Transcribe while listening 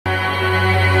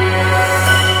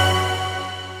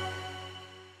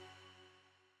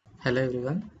Hello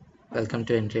everyone, welcome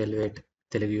to Entri Elevate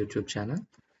Telugu YouTube channel.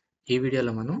 ఈ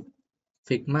వీడియోలో మనం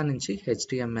Figma నుంచి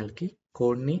HTML కి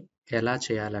కోడ్ ని ఎలా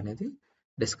చేయాలనేది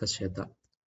డిస్కస్ చేద్దాం.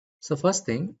 సో ఫస్ట్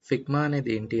థింగ్, Figma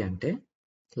అనేది ఏంటి అంటే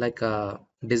లైక్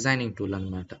డిజైనింగ్ టూల్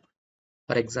అన్నమాట.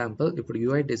 ఫర్ ఎగ్జాంపుల్ ఇప్పుడు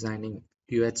UI designing,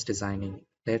 UX designing,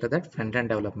 later that front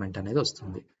end development అనేది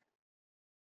వస్తుంది.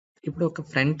 ఇప్పుడు ఒక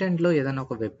ఫ్రంట్ ఎండ్ లో ఏదైనా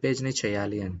ఒక వెబ్ పేజ్ ని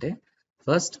చేయాలి అంటే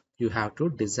first you have to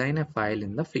design a file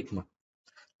in the Figma.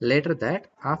 Later that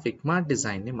ఆ ఫిగ్మా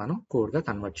డిజైన్ని మనం కోడ్గా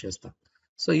కన్వర్ట్ చేస్తాం.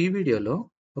 సో ఈ వీడియోలో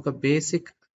ఒక బేసిక్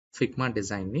ఫిగ్మా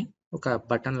డిజైన్ని ఒక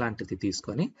బటన్ లాంటిది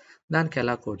తీసుకొని దానికి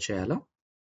ఎలా కోడ్ చేయాలో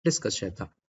డిస్కస్ చేద్దాం.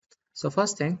 So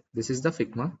first thing, this is the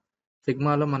Figma.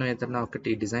 ఫిగ్మాలో మనం ఏదైనా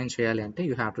ఒకటి డిజైన్ చేయాలి అంటే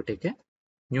you have to take a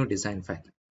new design file.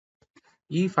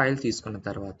 ఈ ఫైల్ తీసుకున్న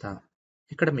తర్వాత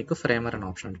ఇక్కడ మీకు ఫ్రేమర్ అనే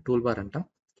ఆప్షన్ ఉంటుంది. టూల్ బార్ అంటాం.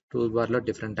 టూల్ బార్లో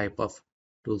డిఫరెంట్ టైప్ ఆఫ్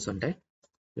టూల్స్ ఉంటాయి.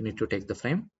 You need to take the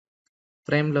frame.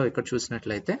 ఫ్రేమ్లో ఇక్కడ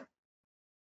చూసినట్లయితే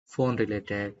phone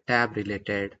related, tab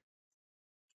related,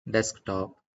 desktop,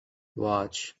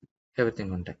 watch, everything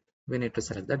ఉంటాయి. We need to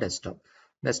select the desktop.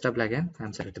 Desktop again,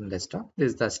 I'm selecting desktop. This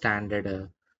is the standard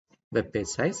web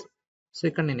page size. So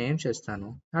ఇక్కడ నేను ఏం చేస్తాను,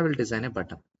 I will design a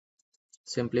button.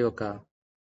 Simply ఒక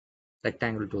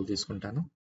rectangle tool తీసుకుంటాను.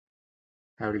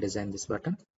 I will design this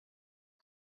button.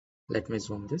 Let me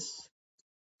zoom this.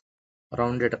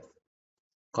 Rounded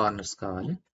corners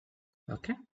కావాలి.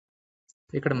 Okay,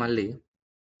 ఇక్కడ మళ్ళీ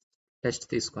test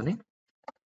తీసుకొని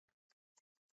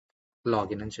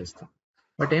లాగిన్ అని చేస్తాం.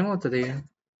 బట్ ఏమవుతుంది,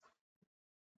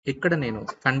 ఇక్కడ నేను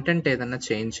కంటెంట్ ఏదన్నా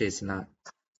చేంజ్ చేసిన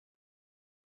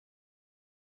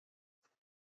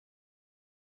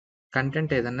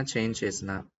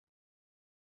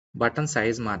బటన్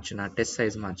సైజ్ మార్చిన, టెక్స్ట్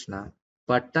సైజ్ మార్చిన,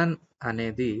 బటన్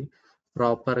అనేది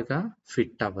ప్రాపర్గా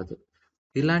ఫిట్ అవ్వదు.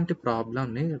 ఇలాంటి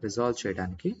ప్రాబ్లమ్ని రిజాల్వ్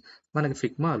చేయడానికి మనకి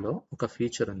ఫిగ్మాలో ఒక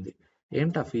ఫీచర్ ఉంది.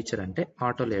 ఏంటి ఆ ఫీచర్ అంటే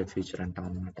ఆటో లేఅవుట్ ఫీచర్ అంటాం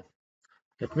అనమాట.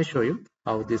 Let me show you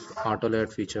how this auto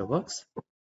layout feature works.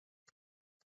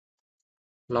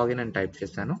 Login అని టైప్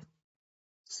చేశాను.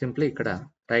 సింప్లీ ఇక్కడ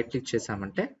రైట్ క్లిక్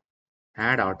చేసామంటే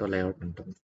యాడ్ ఆటో లేఅవుట్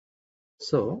ఉంటుంది.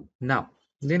 సో నా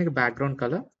దీనికి బ్యాక్గ్రౌండ్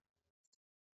కలర్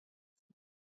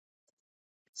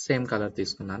సేమ్ కలర్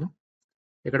తీసుకున్నాను.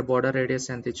 ఇక్కడ బోర్డర్ రేడియస్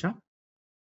ఎంత ఇచ్చాం,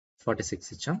 46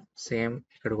 ఇచ్చాం. సేమ్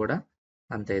ఇక్కడ కూడా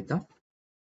అంతే ఇద్దాం,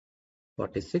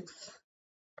 46.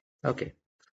 ఓకే,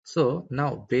 సో నా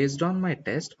బేస్డ్ ఆన్ మై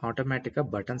టెస్ట్ ఆటోమేటిక్గా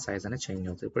బటన్ సైజ్ అనేది చేంజ్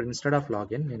అవుతుంది. ఇప్పుడు ఇన్స్టెడ్ ఆఫ్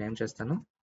లాగిన్ నేను ఏం చేస్తాను,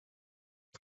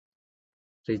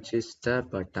 రిజిస్టర్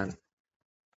బటన్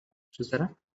చూసారా,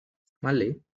 మళ్ళీ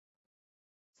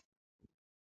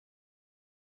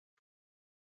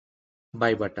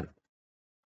బై బటన్.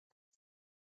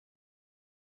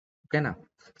 ఓకేనా.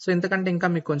 సో ఇంతకంటే ఇంకా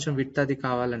మీకు కొంచెం విడ్త్ అది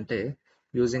కావాలంటే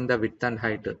using the width and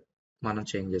height మనం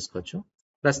చేంజ్ చేసుకోవచ్చు.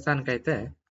 ప్రస్తుతానికైతే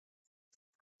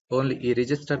ఓన్లీ ఈ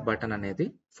రిజిస్టర్ బటన్ అనేది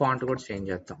ఫాంట్ కూడా చేంజ్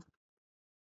చేద్దాం.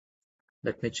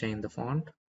 Let me change the font.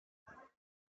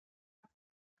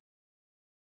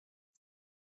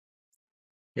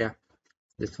 Yeah,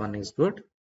 this one is good.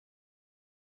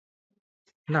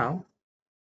 Now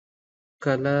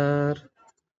color,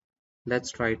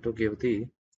 let's try to give the,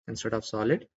 instead of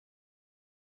solid,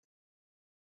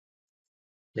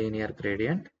 linear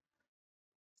gradient.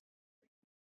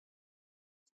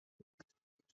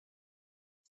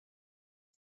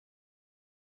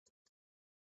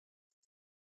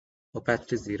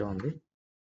 Opacity 0 only.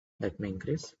 Let me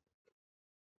increase.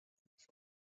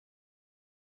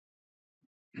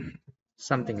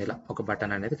 Something ఇలా ఒక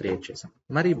button అనేది create చేసాం.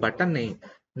 మరి ఈ బటన్ని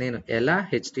నేను ఎలా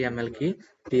HTMLకి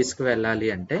తీసుకువెళ్ళాలి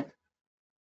అంటే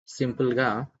సింపుల్గా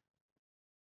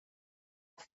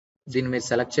దీన్ని మీరు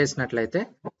సెలెక్ట్ చేసినట్లయితే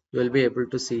you will be able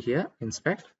to see here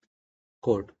inspect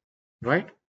code,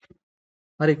 right.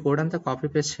 మరి కోడ్ అంతా కాపీ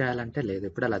పేస్ట్ చేయాలంటే లేదు,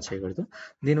 ఇప్పుడు అలా చేయకూడదు.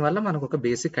 దీనివల్ల మనకు ఒక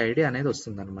బేసిక్ ఐడియా అనేది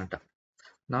వస్తుంది అనమాట.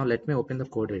 Now let me open the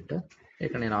code editor.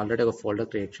 ఇక్కడ నేను ఆల్రెడీ ఒక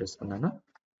ఫోల్డర్ క్రియేట్ చేసుకున్నాను.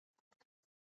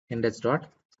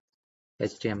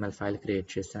 index.html ఫైల్ క్రియేట్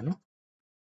చేశాను.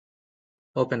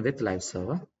 Open with live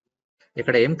server.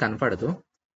 ఇక్కడ ఏం కనపడదు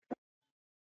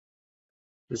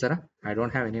చూసారా, I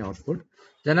don't have any output.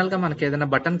 జనరల్గా మనకి ఏదైనా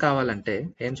బటన్ కావాలంటే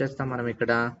ఏం చేస్తాం, మనం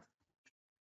ఇక్కడ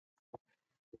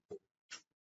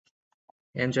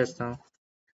ఏం చేస్తాం,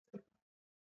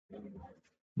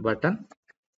 బటన్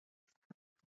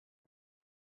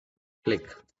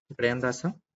క్లిక్. ఇక్కడ ఏం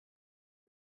రాస్తాం,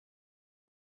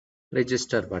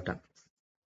 register button,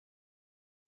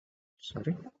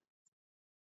 sorry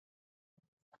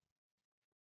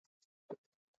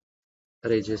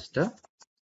register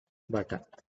button.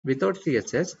 Without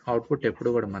CSS output ఎప్పుడు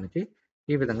కూడా మనకి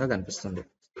ఈ విధంగా కనిపిస్తుంది.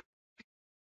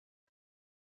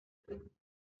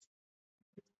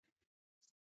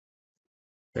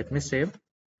 Let me save,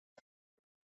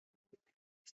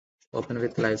 open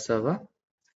with live server.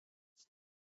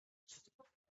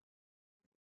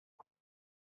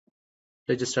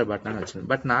 Register button వచ్చింది.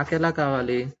 బట్ నాకు ఎలా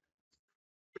కావాలి,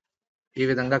 ఈ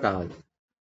విధంగా కావాలి.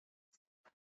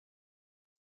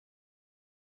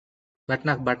 బట్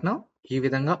నాకు బటన్ ఈ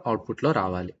విధంగా అవుట్పుట్ లో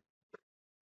రావాలి.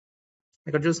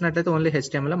 ఇక్కడ చూసినట్లయితే ఓన్లీ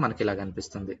HTML మనకి ఇలా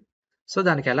కనిపిస్తుంది. సో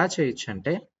దానికి ఎలా చేయొచ్చు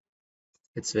అంటే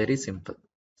it's very simple.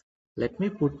 Let me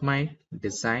put my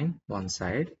design one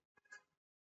side.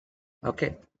 Okay,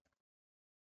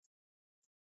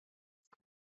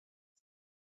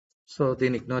 so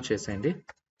దీన్ని ఇగ్నోర్ చేసేయండి.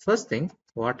 First thing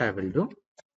what I will do,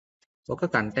 ఒక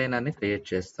కంటైనర్ ని క్రియేట్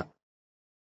చేస్తా.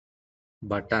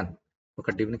 బటన్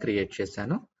ఒక డివ్ ని క్రియేట్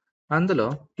చేశాను. అందులో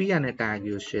p అనే ట్యాగ్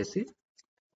యూజ్ చేసి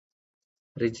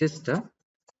రిజిస్టర్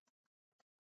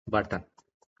బటన్,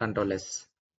 కంట్రోల్ S.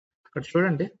 ఇక్కడ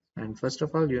చూడండి, and first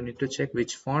of all you need to check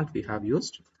which font we have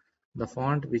used. The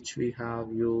font which we have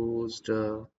used,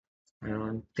 I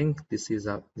don't think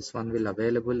this one will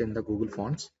available in the Google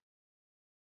Fonts.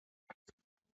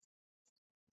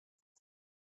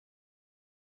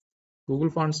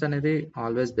 Google Fonts అనేది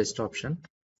always best option.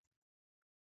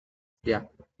 Yeah,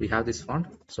 we have this font,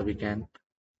 so we can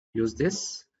use this.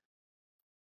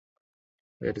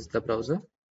 Where is the browser?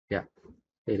 Yeah,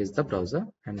 here is the browser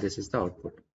and this is the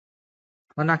output.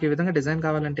 మరి నాకు ఈ విధంగా design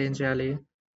కావాలంటే ఏం చేయాలి,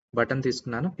 button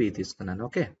తీసుకున్నాను, p తీసుకున్నాను.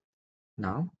 Okay,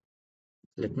 now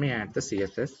let me add the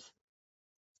CSS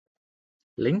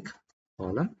link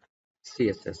column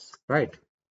CSS, right?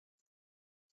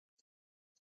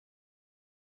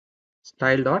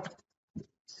 Style dot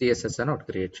CSS అని ఒకటి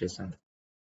క్రియేట్ చేశాను.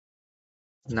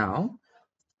 Now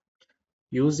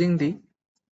using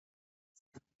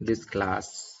this class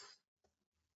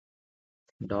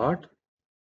dot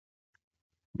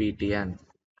btn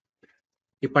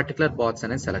ఈ పర్టికులర్ బాక్స్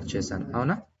అనేది సెలెక్ట్ చేశాను,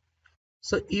 అవునా?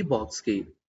 సో ఈ బాక్స్ కి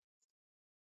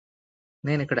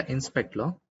నేను ఇక్కడ ఇన్స్పెక్ట్ లో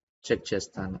చెక్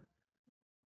చేస్తాను.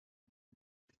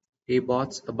 ఈ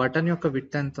బటన్ యొక్క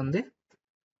విడ్త్ ఎంత ఉంది,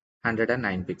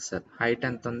 109 పిక్సెల్. హైట్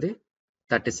ఎంత ఉంది,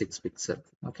 36 pixel.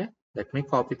 Okay, let me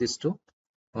copy this to,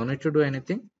 no need to do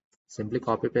anything, simply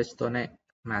copy paste తోనే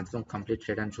మ్యాక్సిమం కంప్లీట్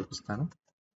చేయడానికి చూపిస్తాను.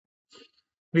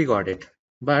 We got it.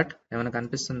 బట్ ఏమైనా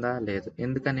కనిపిస్తుందా, లేదు.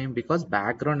 ఎందుకని, బికాస్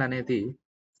బ్యాక్గ్రౌండ్ అనేది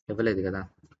ఇవ్వలేదు కదా.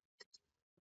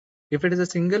 If it is a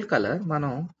single colour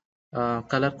మనం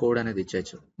కలర్ కోడ్ అనేది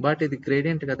ఇచ్చేయచ్చు. బట్ ఇది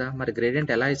గ్రేడియంట్ కదా, మరి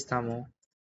గ్రేడియంట్ ఎలా ఇస్తాము,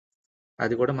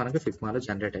 అది కూడా మనకి ఫిగ్మాలో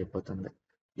జనరేట్ అయిపోతుంది.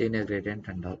 Linear gradient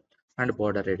and all. And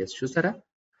border radius చూసారా,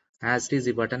 యాజ్ ఇట్ ఈజ్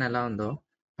ఈ బటన్ ఎలా ఉందో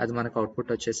అది మనకు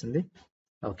అవుట్పుట్ వచ్చేసింది.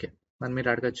 ఓకే, మరి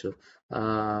మీరు అడగచ్చు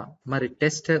మరి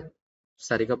టెస్ట్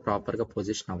సరిగా ప్రాపర్గా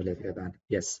పొజిషన్ అవ్వలేదు కదా అని.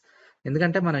 ఎస్,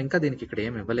 ఎందుకంటే మనం ఇంకా దీనికి ఇక్కడ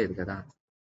ఏమి ఇవ్వలేదు కదా.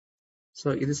 సో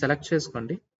ఇది సెలెక్ట్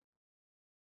చేసుకోండి,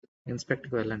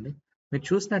 ఇన్స్పెక్ట్కి వెళ్ళండి. మీరు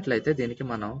చూసినట్లయితే దీనికి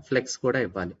మనం ఫ్లెక్స్ కూడా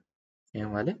ఇవ్వాలి. ఏం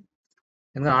ఇవ్వాలి,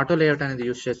 ఎందుకంటే ఆటో లేఅవుట్ అనేది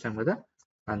యూజ్ చేస్తాం కదా,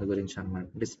 అందు గురించి అనమాట.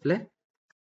 డిస్ప్లే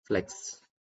ఫ్లెక్స్,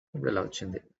 ఇప్పుడు ఇలా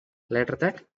వచ్చింది. లేటర్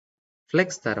దట్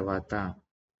ఫ్లెక్స్ తర్వాత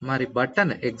మరి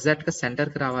బటన్ ఎగ్జాక్ట్ గా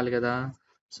సెంటర్ కి రావాలి కదా.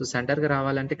 సో సెంటర్ కి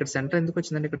రావాలంటే ఇక్కడ సెంటర్ ఎందుకు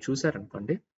వచ్చిందంటే ఇక్కడ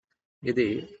చూసారనుకోండి, ఇది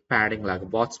ప్యాడింగ్ లాగా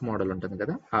బాక్స్ మోడల్ ఉంటుంది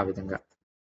కదా, ఆ విధంగా.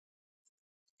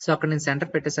 సో అక్కడ నేను సెంటర్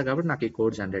పెట్టేసా కాబట్టి నాకు ఈ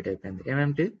కోడ్ జనరేట్ అయిపోయింది.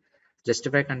 ఏమేమిటి,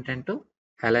 జస్టిఫై కంటెంట్,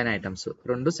 అలైన్ ఐటమ్స్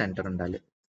రెండు సెంటర్ ఉండాలి.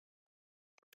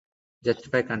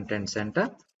 Justify content centre,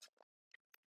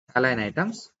 align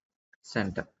items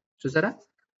centre. చూసారా,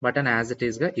 బటన్ యాజ్ ఇట్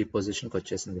ఈస్ గా ఈ పొజిషన్కి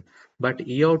వచ్చేసింది. బట్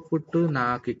ఈ అవుట్పుట్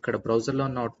నాకు ఇక్కడ బ్రౌజర్లో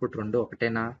ఉన్న అవుట్పుట్ రెండు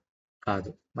ఒకటేనా,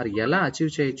 కాదు. మరి ఎలా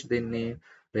అచీవ్ చేయొచ్చు దీన్ని,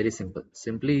 వెరీ సింపుల్.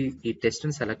 సింప్లీ ఈ టెస్ట్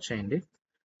ని సెలెక్ట్ చేయండి.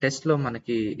 టెస్ట్ లో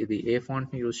మనకి ఇది ఏ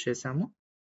ఫాంట్ ని యూజ్ చేసాము,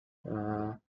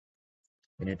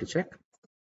 we need to check.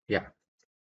 Yeah,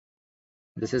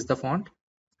 this is the font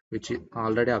which is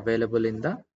already available in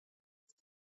the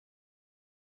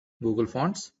Google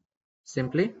Fonts.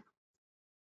 Simply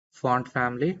font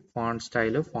family, font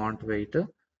style, font weight,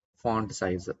 font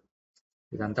size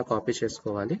ఇదంతా copy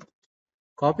చేసుకోవాలి.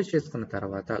 Copy చేసుకున్న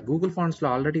తర్వాత Google fonts లో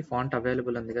already font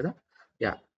available ఉంది కదా.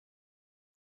 Yeah,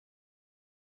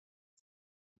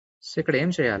 so ఇక్కడ ఏం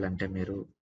చేయాలంటే మీరు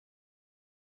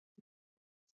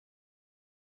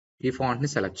ఈ ఫాంట్ ని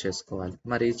సెలెక్ట్ చేసుకోవాలి.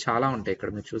 మరి చాలా ఉంటాయి ఇక్కడ,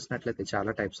 మీరు చూసినట్లయితే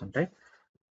చాలా టైప్స్ ఉంటాయి.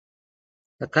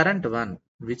 The current one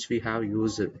which we have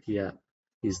used here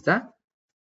is the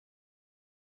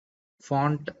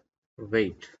font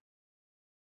weight.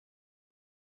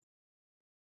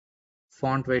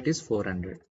 Font weight is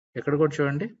 400. ఇక్కడ కూడా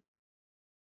చూడండి,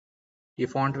 ఈ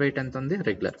ఫాంట్ వెయిట్ ఎంత ఉంది,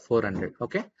 రెగ్యులర్ 400.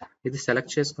 ఓకే, ఇది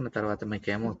సెలెక్ట్ చేసుకున్న తర్వాత మీకు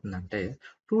ఏమవుతుందంటే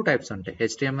టూ టైప్స్ ఉంటాయి,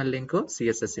 HTML link,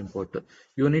 CSS import.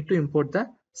 You need to import the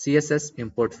CSS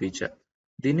import feature.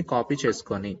 దీన్ని కాపీ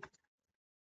చేసుకొని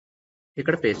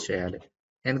ఇక్కడ పేస్ట్ చేయాలి,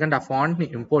 ఎందుకంటే ఆ ఫాంట్ని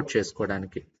ఇంపోర్ట్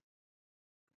చేసుకోవడానికి.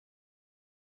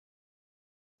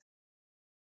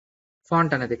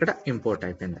 ఫాంట్ అనేది ఇక్కడ ఇంపోర్ట్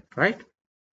అయిపోయింది, రైట్?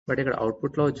 బట్ ఇక్కడ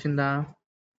అవుట్పుట్లో వచ్చిందా?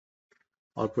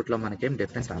 అవుట్పుట్లో మనకేం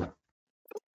డిఫరెన్స్ రాలేదు.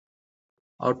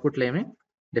 అవుట్పుట్లో ఏమీ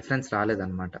డిఫరెన్స్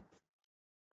రాలేదన్నమాట.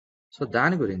 సో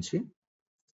దాని గురించి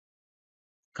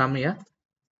కమ్ హియర్,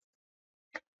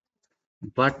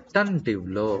 బటన్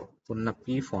డివ్లో ఉన్న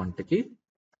P ఫాంట్కి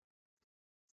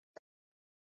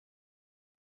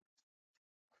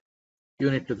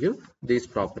you need to give these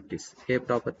properties. A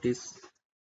properties,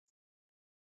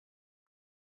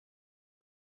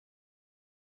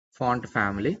 font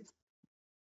family,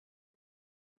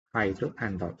 height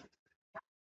and all.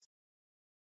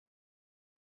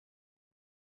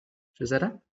 చూసారా?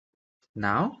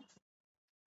 నా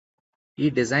ఈ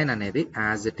డిజైన్ అనేది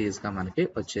యాజ్ ఇట్ ఈస్ గా మనకి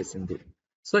వచ్చేసింది.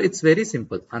 సో ఇట్స్ వెరీ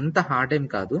సింపుల్, అంత హార్డ్ ఏం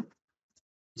కాదు.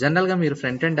 జనరల్ గా మీరు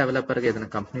ఫ్రంట్ ఎండ్ డెవలపర్ గా ఏదైనా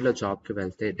కంపెనీలో జాబ్ కి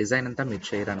వెళ్తే డిజైన్ అంతా మీరు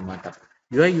చేయరు అనమాట.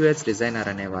 యూఐ యూఎక్స్ డిజైనర్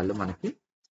అనే వాళ్ళు మనకి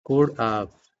కోడ్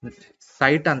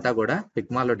సైట్ అంతా కూడా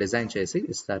ఫిగ్మాలో డిజైన్ చేసి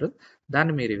ఇస్తారు.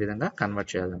 దాన్ని మీరు ఈ విధంగా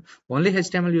కన్వర్ట్ చేయాలి. ఓన్లీ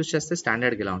HTML యూజ్ చేస్తే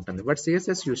స్టాండర్డ్గా ఇలా ఉంటుంది, బట్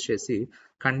CSS యూజ్ చేసి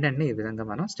కంటెంట్ని ఈ విధంగా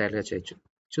మనం స్టైల్గా చేయొచ్చు.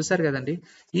 చూసారు కదండి.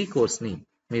 ఈ కోర్స్ని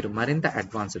మీరు మరింత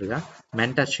అడ్వాన్స్డ్గా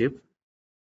mentorship,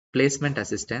 placement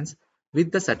assistance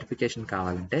with the certification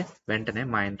కావాలంటే వెంటనే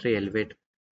మా entry elevate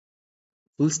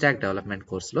full stack development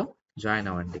కోర్సులో జాయిన్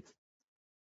అవ్వండి.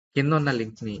 కింద ఉన్న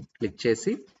లింక్ని క్లిక్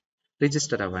చేసి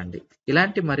రిజిస్టర్ అవ్వండి.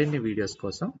 ఇలాంటి మరిన్ని వీడియోస్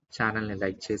కోసం ఛానల్ని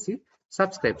లైక్ చేసి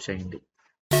సబ్స్క్రైబ్ చేయండి.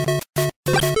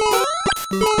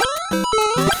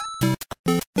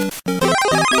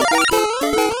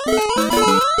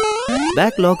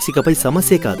 బ్యాక్లాగ్స్ ఇకపై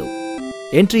సమస్యే కాదు.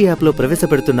 ఎంట్రీ యాప్లో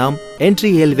ప్రవేశపెడుతున్నాం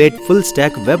entry elevate full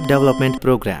stock web development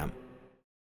programme.